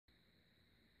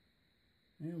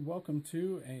And welcome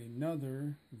to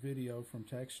another video from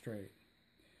TechStraight.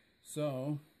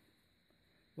 So,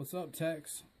 what's up,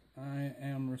 Tex? I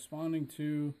am responding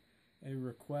to a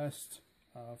request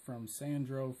from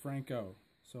Sandro Franco.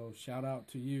 So, shout out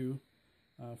to you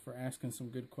for asking some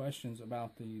good questions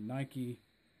about the Nike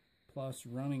Plus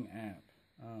running app.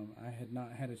 I had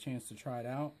not had a chance to try it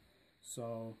out,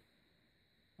 so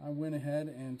I went ahead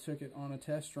and took it on a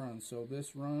test run. So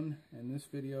this run and this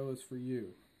video is for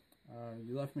you.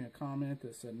 You left me a comment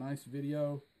that said, nice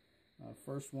video,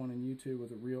 first one in YouTube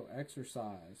with a real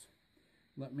exercise.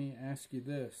 Let me ask you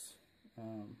this,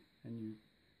 and you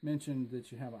mentioned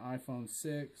that you have an iPhone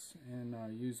 6 and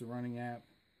use the running app,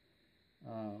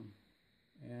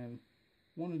 and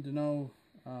wanted to know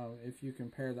if you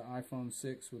compare the iPhone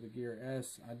 6 with the Gear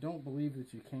S. I don't believe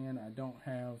that you can. I don't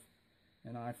have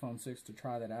an iPhone 6 to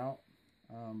try that out,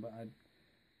 but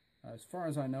as far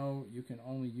as I know, you can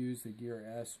only use the Gear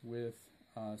S with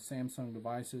Samsung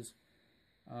devices.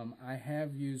 I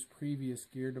have used previous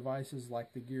Gear devices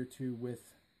like the Gear 2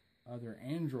 with other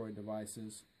Android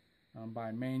devices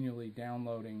by manually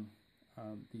downloading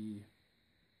the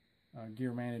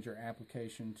Gear Manager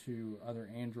application to other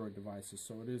Android devices.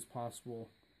 So it is possible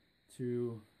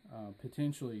to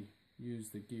potentially use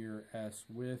the Gear S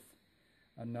with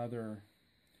another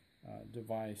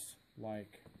device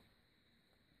like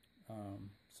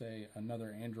say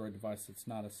another Android device that's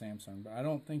not a Samsung, but I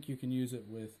don't think you can use it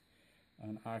with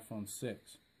an iPhone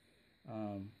 6.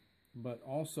 But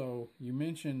also you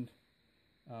mentioned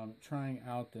trying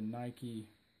out the Nike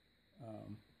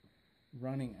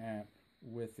running app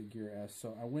with the Gear S,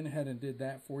 so I went ahead and did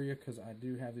that for you because I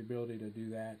do have the ability to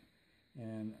do that.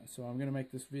 And so I'm going to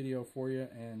make this video for you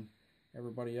and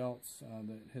everybody else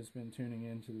that has been tuning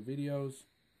into the videos.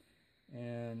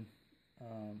 And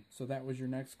so that was your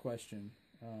next question.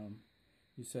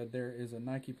 You said there is a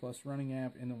Nike Plus running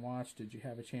app in the watch. Did you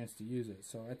have a chance to use it?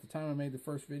 So at the time I made the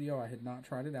first video, I had not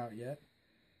tried it out yet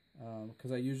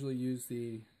because I usually use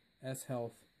the S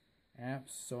Health apps.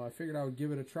 So I figured I would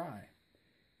give it a try,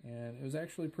 and it was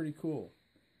actually pretty cool.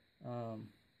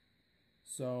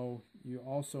 So you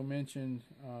also mentioned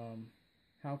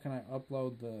how can I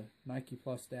upload the Nike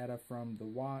Plus data from the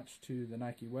watch to the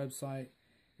Nike website.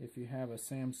 If you have a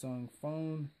Samsung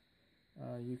phone,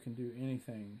 you can do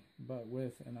anything, but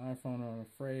with an iPhone, I'm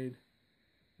afraid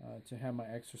to have my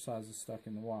exercises stuck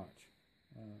in the watch.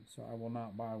 So I will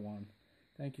not buy one.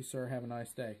 Thank you, sir. Have a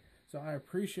nice day. So I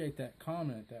appreciate that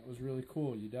comment. That was really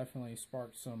cool. You definitely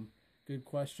sparked some good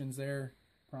questions there.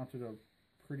 Prompted a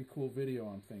pretty cool video,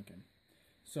 I'm thinking.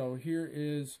 So here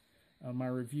is my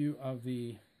review of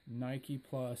the Nike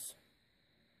Plus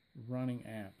running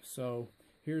app. So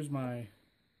here's my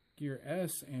Gear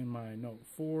S and my Note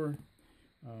 4.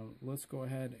 Let's go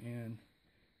ahead and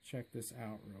check this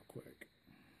out real quick.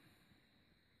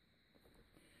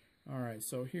 Alright,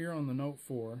 so here on the Note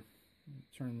 4,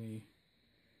 turn the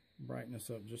brightness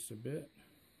up just a bit.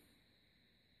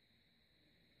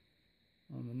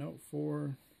 On the Note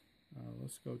 4,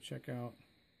 let's go check out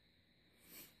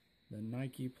the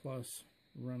Nike Plus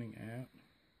running app.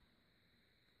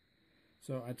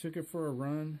 So I took it for a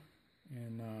run,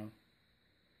 and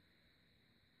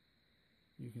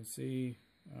you can see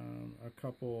a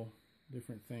couple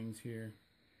different things here.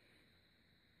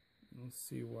 Let's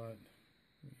see what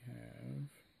we have.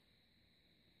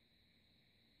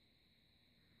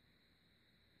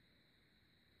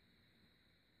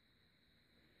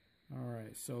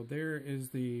 Alright, so there is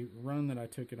the run that I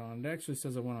took it on. It actually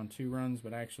says I went on 2 runs,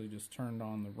 but I actually just turned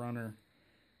on the runner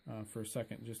for a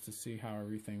second just to see how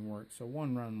everything works. So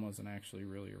one run wasn't actually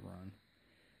really a run.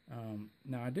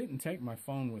 Now I didn't take my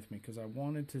phone with me because I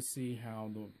wanted to see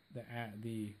how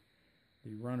the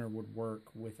runner would work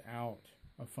without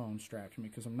a phone strapped to me,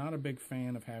 because I'm not a big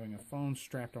fan of having a phone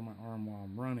strapped on my arm while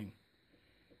I'm running.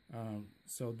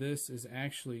 So this is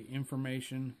actually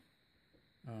information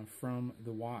from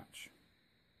the watch.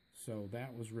 So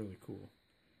that was really cool.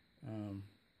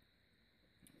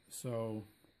 So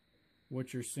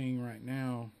what you're seeing right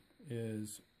now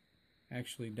is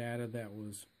actually data that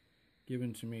was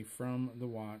given to me from the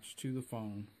watch to the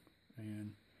phone.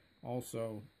 And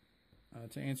also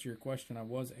to answer your question, I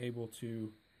was able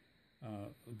to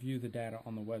view the data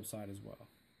on the website as well.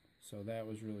 So that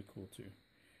was really cool too.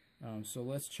 So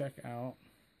let's check out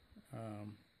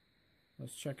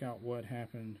what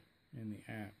happened in the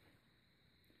app.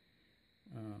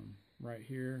 Right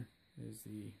here is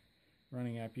the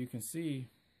running app. You can see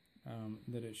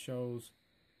that it shows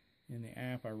in the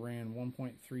app I ran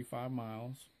 1.35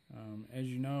 miles. As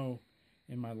you know,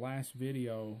 in my last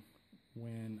video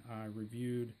when I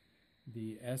reviewed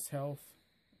the S Health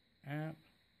app,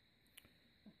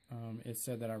 it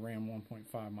said that I ran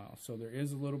 1.5 miles. So there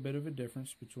is a little bit of a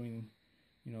difference between,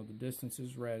 the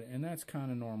distances read, and that's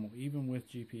kind of normal, even with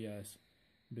GPS.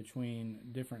 Between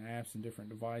different apps and different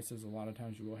devices, a lot of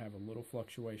times you will have a little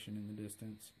fluctuation in the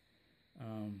distance.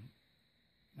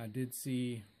 I did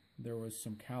see there was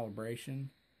some calibration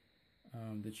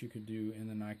that you could do in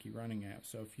the Nike running app.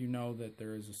 So if you know that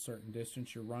there is a certain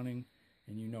distance you're running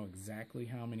and you know exactly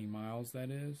how many miles that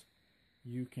is,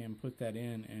 you can put that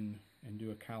in and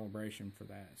do a calibration for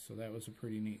that. So that was a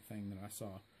pretty neat thing that I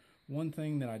saw. One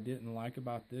thing that I didn't like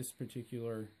about this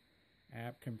particular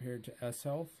app compared to S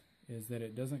Health is that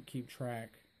it doesn't keep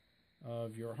track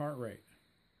of your heart rate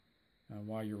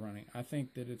while you're running. I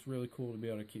think that it's really cool to be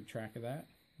able to keep track of that,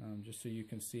 just so you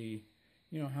can see,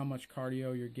 how much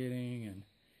cardio you're getting, and,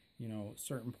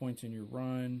 certain points in your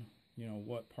run,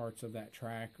 what parts of that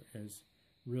track is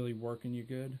really working you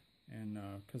good. And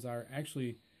because I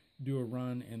actually do a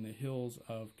run in the hills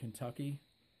of Kentucky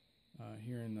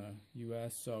here in the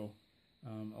U.S., so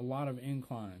a lot of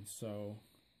inclines, so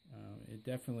it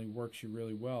definitely works you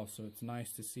really well. So it's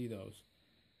nice to see those,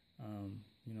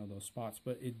 those spots.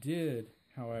 But it did,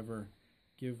 however,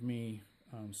 give me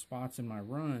spots in my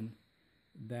run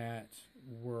that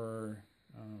were,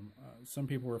 some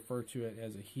people refer to it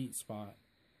as a heat spot.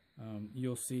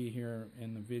 You'll see here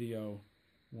in the video,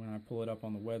 when I pull it up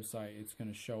on the website, it's going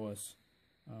to show us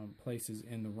places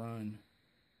in the run,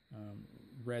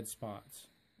 red spots,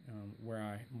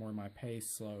 where my pace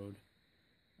slowed,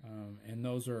 and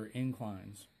those are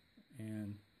inclines.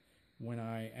 And when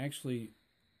I actually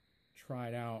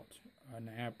tried out an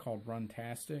app called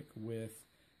Runtastic with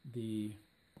the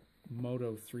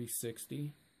Moto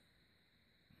 360,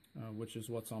 which is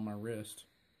what's on my wrist,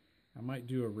 I might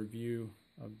do a review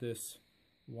of this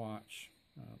watch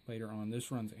later on.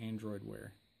 This runs Android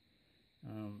Wear.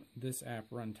 This app,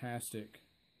 Runtastic,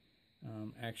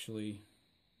 actually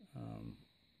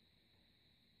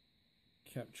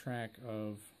kept track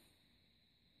of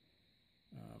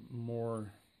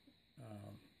more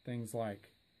things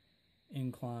like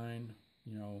incline.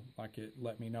 Like it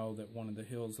let me know that one of the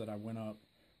hills that I went up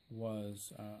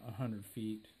was 100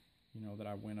 feet, that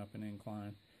I went up an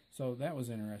incline. So that was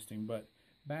interesting. But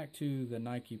back to the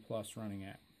Nike Plus running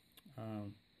app.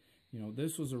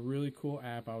 This was a really cool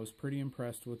app. I was pretty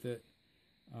impressed with it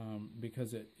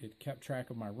because it kept track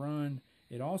of my run.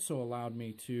 It also allowed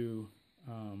me to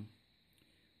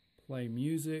play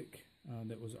music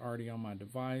that was already on my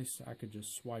device. I could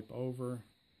just swipe over,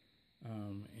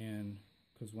 and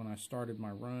because when I started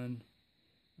my run,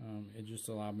 it just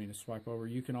allowed me to swipe over.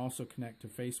 You can also connect to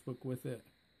Facebook with it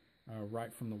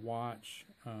right from the watch.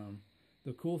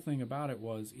 The cool thing about it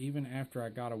was, even after I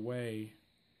got away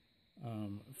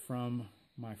from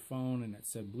my phone and it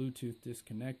said Bluetooth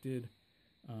disconnected,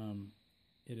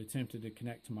 it attempted to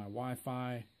connect to my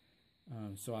Wi-Fi.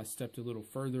 So I stepped a little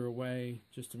further away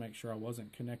just to make sure I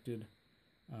wasn't connected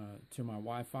to my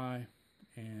Wi-Fi,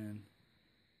 and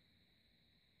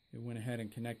it went ahead and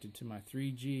connected to my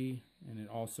 3G, and it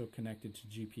also connected to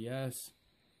GPS.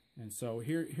 And so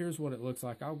here's what it looks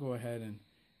like. I'll go ahead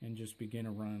and just begin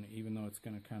a run, even though it's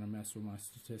going to kind of mess with my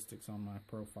statistics on my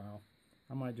profile.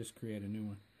 I might just create a new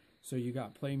one. So you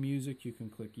got play music. You can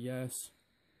click yes.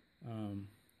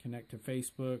 Connect to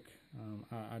Facebook.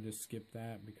 I just skipped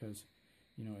that because,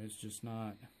 it's just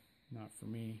not for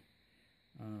me.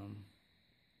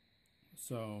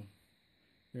 So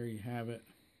there you have it.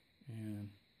 And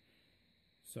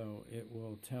so it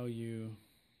will tell you,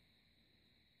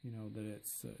 that it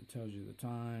tells you the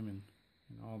time and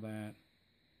all that.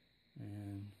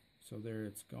 And so there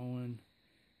it's going.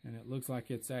 And it looks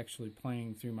like it's actually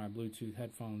playing through my Bluetooth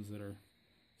headphones that are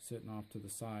sitting off to the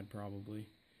side probably.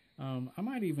 I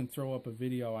might even throw up a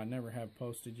video I never have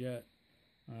posted yet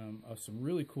of some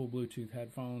really cool Bluetooth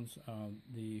headphones.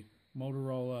 The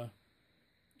Motorola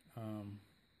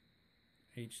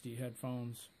HD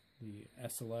headphones, the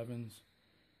S11s.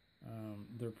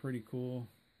 They're pretty cool.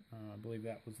 I believe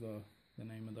that was the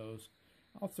name of those.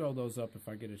 I'll throw those up if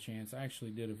I get a chance. I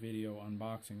actually did a video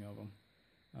unboxing of them.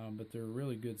 But they're a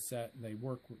really good set. They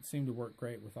seem to work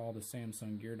great with all the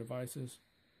Samsung Gear devices.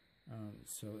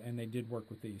 And they did work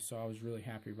with these, so I was really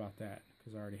happy about that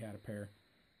because I already had a pair.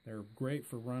 They're great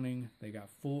for running. They got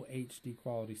full HD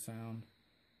quality sound.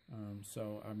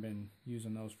 So I've been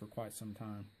using those for quite some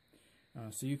time.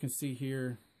 So you can see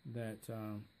here that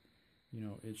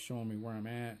it's showing me where I'm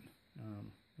at,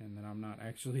 and that I'm not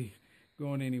actually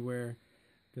going anywhere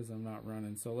because I'm not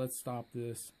running. So let's stop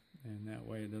this, and that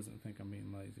way it doesn't think I'm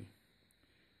being lazy.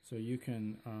 So you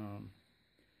can,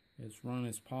 its run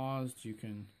is paused. You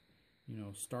can,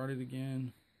 start it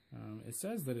again. It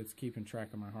says that it's keeping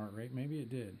track of my heart rate. Maybe it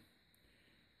did.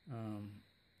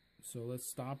 So let's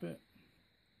stop it.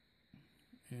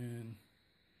 And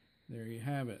there you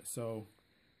have it. So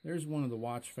there's one of the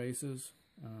watch faces.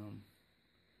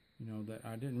 You know, that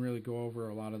I didn't really go over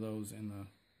a lot of those in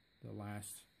the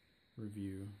last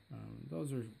review.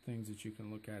 Those are things that you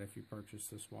can look at if you purchase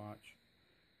this watch.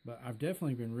 But I've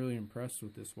definitely been really impressed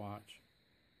with this watch.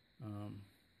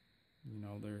 You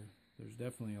know, there's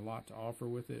definitely a lot to offer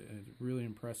with it. It really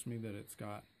impressed me that it's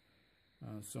got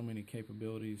so many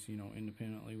capabilities, you know,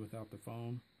 independently without the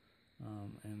phone.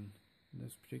 And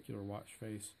this particular watch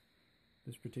face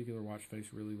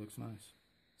really looks nice.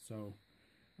 So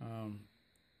I'm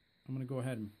going to go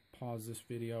ahead and pause this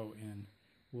video, and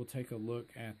we'll take a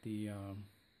look at the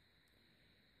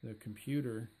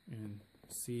computer and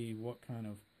see what kind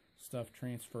of stuff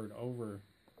transferred over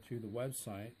to the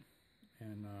website,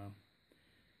 and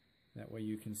that way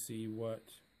you can see what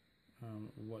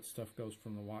stuff goes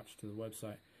from the watch to the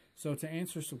website. So to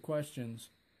answer some questions,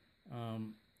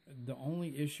 the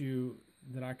only issue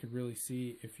that I could really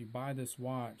see if you buy this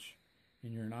watch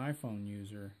and you're an iPhone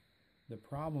user, the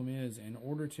problem is, in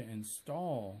order to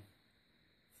install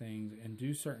things and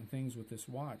do certain things with this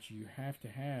watch, you have to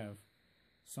have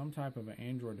some type of an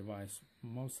Android device.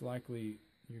 Most likely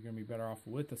you're going to be better off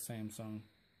with a Samsung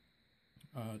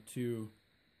to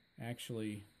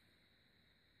actually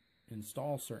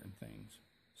install certain things.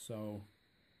 So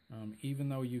even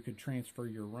though you could transfer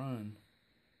your run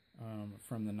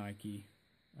from the Nike,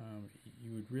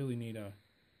 you would really need a,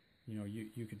 you know,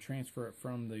 you could transfer it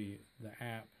from the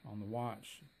app on the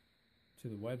watch to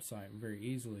the website very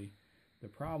easily. The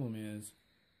problem is,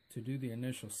 to do the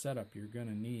initial setup, you're going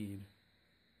to need,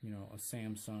 you know, a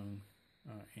Samsung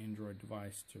Android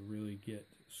device to really get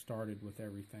started with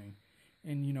everything,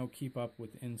 and, you know, keep up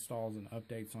with installs and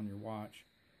updates on your watch.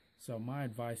 So my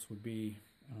advice would be,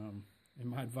 and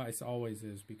my advice always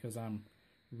is, because I'm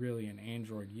really an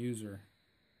Android user,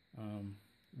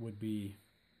 would be,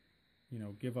 you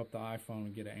know, give up the iPhone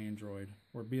and get an Android,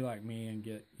 or be like me and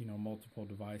get, you know, multiple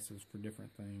devices for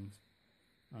different things.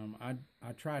 I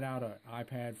tried out an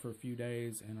iPad for a few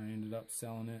days, and I ended up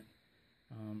selling it.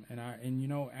 And you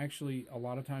know, actually, a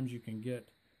lot of times you can get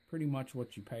pretty much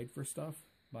what you paid for stuff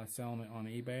by selling it on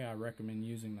eBay. I recommend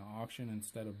using the auction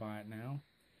instead of buy it now.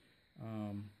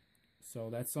 So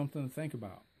that's something to think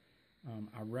about.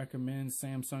 I recommend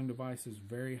Samsung devices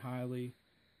very highly.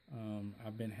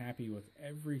 I've been happy with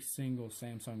every single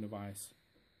Samsung device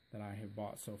that I have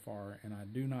bought so far, and I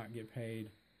do not get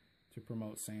paid to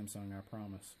promote Samsung, I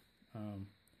promise.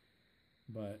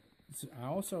 But I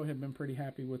also have been pretty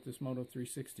happy with this Moto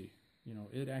 360. You know,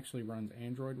 it actually runs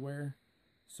Android Wear,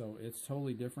 so it's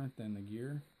totally different than the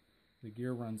Gear. The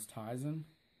Gear runs Tizen,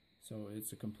 so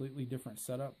it's a completely different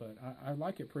setup, but I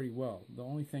like it pretty well. The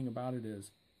only thing about it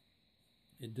is,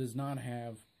 it does not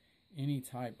have any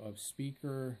type of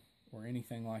speaker or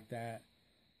anything like that.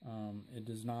 It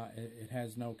does not. It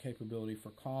has no capability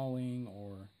for calling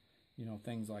or, you know,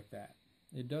 things like that.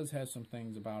 It does have some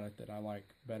things about it that I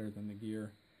like better than the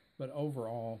Gear, but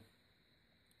overall,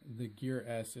 the Gear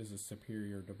S is a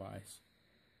superior device.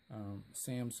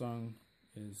 Samsung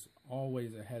is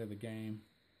always ahead of the game.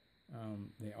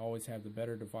 They always have the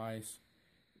better device.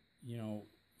 You know,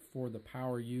 for the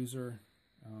power user,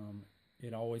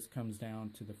 it always comes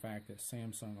down to the fact that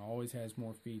Samsung always has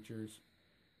more features.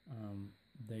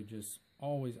 They just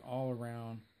always all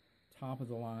around top of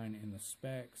the line in the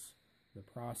specs, the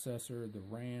processor, the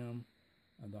RAM,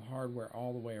 the hardware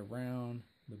all the way around,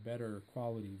 the better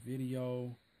quality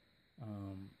video,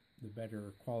 the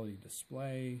better quality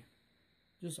display.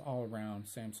 Just all around,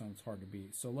 Samsung's hard to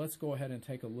beat. So let's go ahead and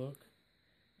take a look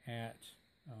at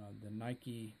the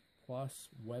Nike Plus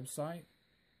website,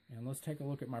 and let's take a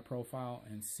look at my profile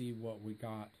and see what we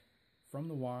got from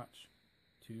the watch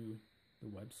to the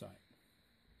website.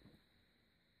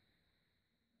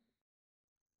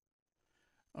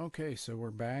 Okay, so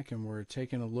we're back and we're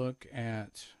taking a look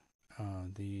at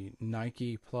the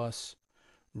Nike Plus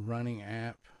running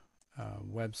app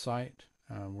website.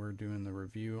 We're doing the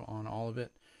review on all of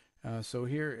it. So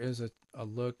here is a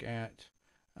look at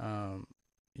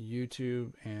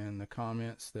YouTube and the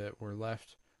comments that were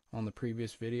left on the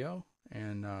previous video.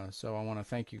 And so I want to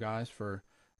thank you guys for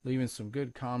leaving some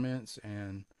good comments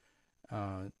and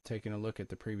taking a look at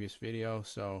the previous video.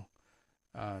 So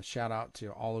shout out to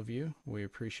all of you. We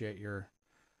appreciate your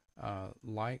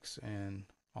likes and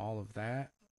all of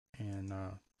that, and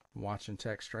watching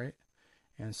Tech Straight.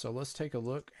 And so let's take a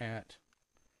look at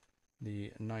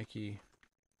the Nike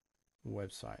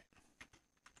website.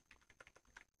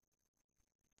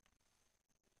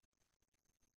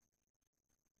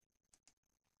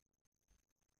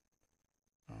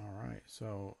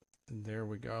 So there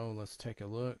we go. Let's take a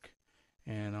look.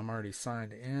 And I'm already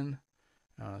signed in.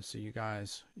 So you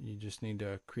guys, you just need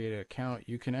to create an account.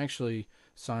 You can actually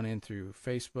sign in through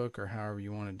Facebook or however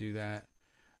you want to do that.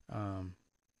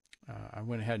 I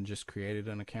went ahead and just created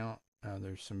an account.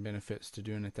 There's some benefits to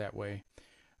doing it that way.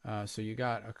 So you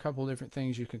got a couple different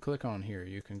things you can click on here.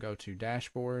 You can go to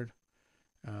dashboard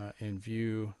and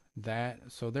view that.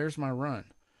 So there's my run.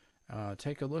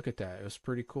 Take a look at that. It was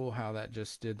pretty cool how that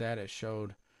just did that. It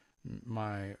showed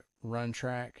my run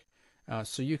track.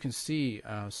 So you can see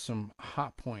some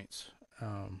hot points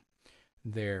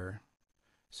there,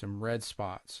 some red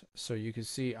spots. So you can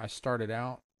see I started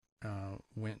out,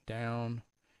 went down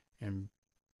and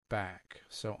back.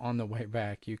 So on the way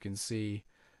back, you can see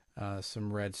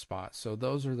some red spots. So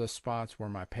those are the spots where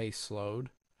my pace slowed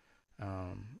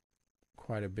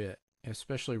quite a bit.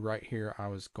 Especially right here, I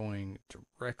was going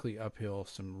directly uphill,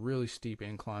 some really steep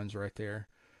inclines right there.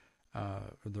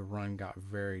 The run got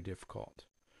very difficult.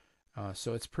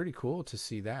 So it's pretty cool to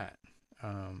see that.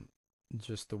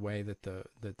 Just the way that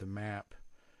the map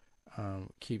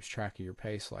keeps track of your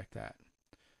pace like that.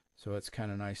 So it's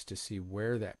kind of nice to see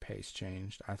where that pace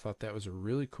changed. I thought that was a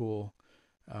really cool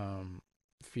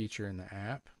feature in the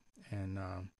app. And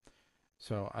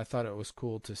so I thought it was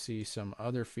cool to see some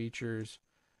other features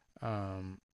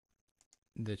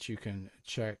that you can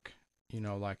check. You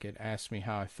know, like it asked me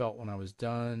how I felt when I was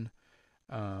done.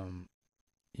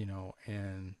 You know,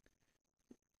 and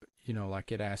you know,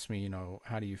 like it asked me, you know,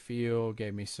 how do you feel?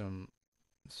 Gave me some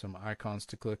icons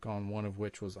to click on, one of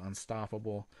which was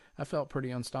unstoppable. I felt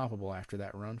pretty unstoppable after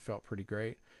that run. Felt pretty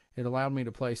great. It allowed me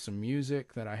to play some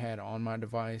music that I had on my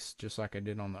device, just like I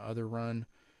did on the other run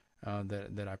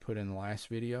that I put in the last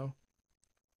video.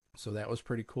 So that was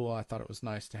pretty cool. I thought it was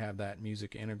nice to have that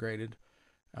music integrated,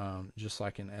 just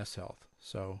like in S Health.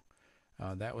 So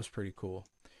that was pretty cool.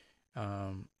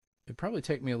 It'd probably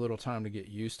take me a little time to get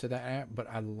used to that app, but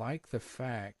I like the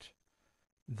fact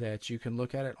that you can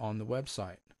look at it on the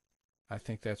website. I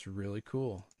think that's really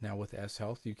cool. Now with S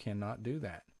Health, you cannot do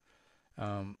that.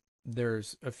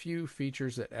 There's a few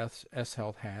features that S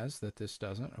Health has that this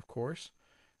doesn't, of course,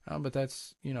 but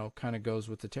that's, you know, kind of goes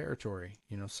with the territory.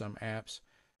 You know, some apps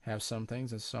have some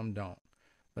things and some don't.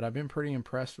 But I've been pretty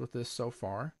impressed with this so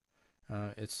far.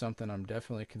 It's something I'm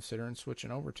definitely considering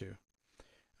switching over to.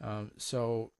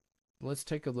 So let's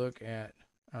take a look at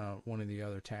one of the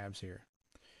other tabs here.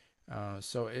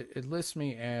 So it lists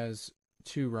me as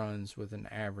 2 runs with an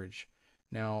average.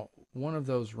 Now, one of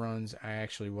those runs I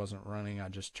actually wasn't running. I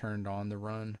just turned on the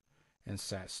run and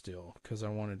sat still because I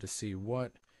wanted to see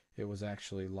what it was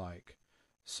actually like.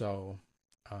 So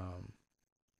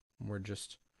we're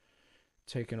just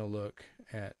taking a look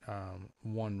at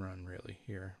one run really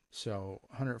here. So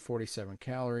 147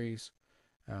 calories,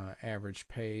 average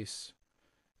pace,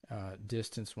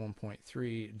 distance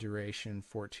 1.3, duration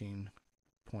 14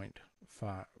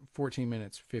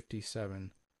 minutes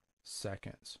 57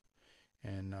 seconds.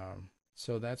 And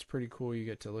so that's pretty cool. You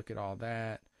get to look at all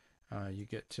that. You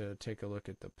get to take a look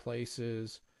at the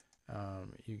places.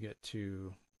 You get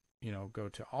to, you know, go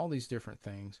to all these different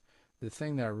things. The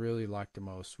thing that I really liked the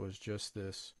most was just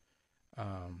this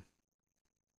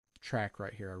track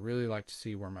right here. I really like to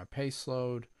see where my pace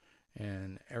slowed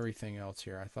and everything else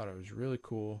here. I thought it was really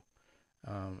cool.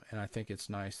 And I think it's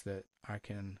nice that I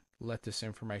can let this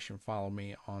information follow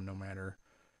me on no matter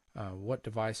what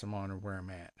device I'm on or where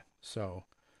I'm at. So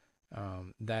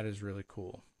that is really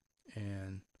cool.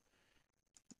 And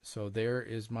so there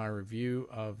is my review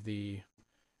of the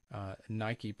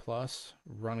Nike Plus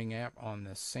running app on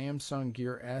the Samsung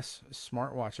Gear S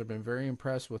smartwatch. I've been very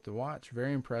impressed with the watch,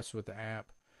 very impressed with the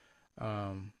app.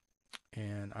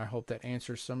 And I hope that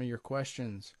answers some of your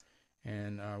questions.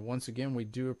 And once again, we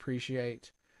do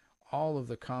appreciate all of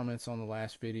the comments on the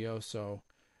last video. So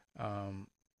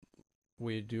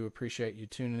we do appreciate you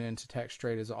tuning in to Tech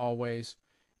Straight as always.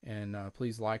 And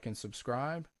please like and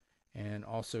subscribe. And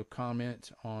also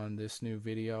comment on this new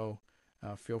video.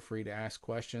 Feel free to ask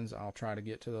questions. I'll try to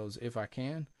get to those if I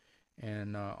can.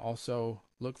 And also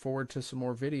look forward to some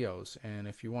more videos. And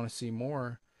if you want to see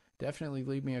more, definitely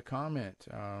leave me a comment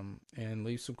and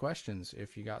leave some questions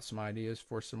if you got some ideas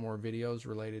for some more videos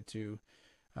related to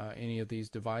any of these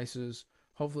devices.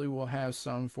 Hopefully we'll have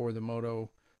some for the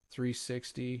Moto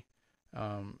 360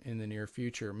 in the near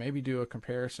future. Maybe do a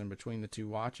comparison between the two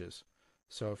watches.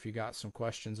 So if you got some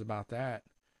questions about that,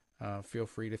 feel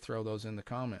free to throw those in the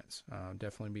comments.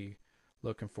 Definitely be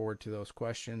looking forward to those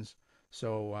questions.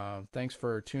 So thanks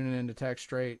for tuning in to Tech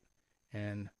Straight.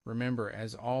 And remember,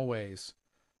 as always,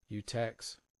 you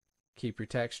techs, keep your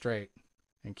tech straight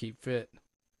and keep fit.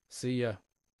 See ya.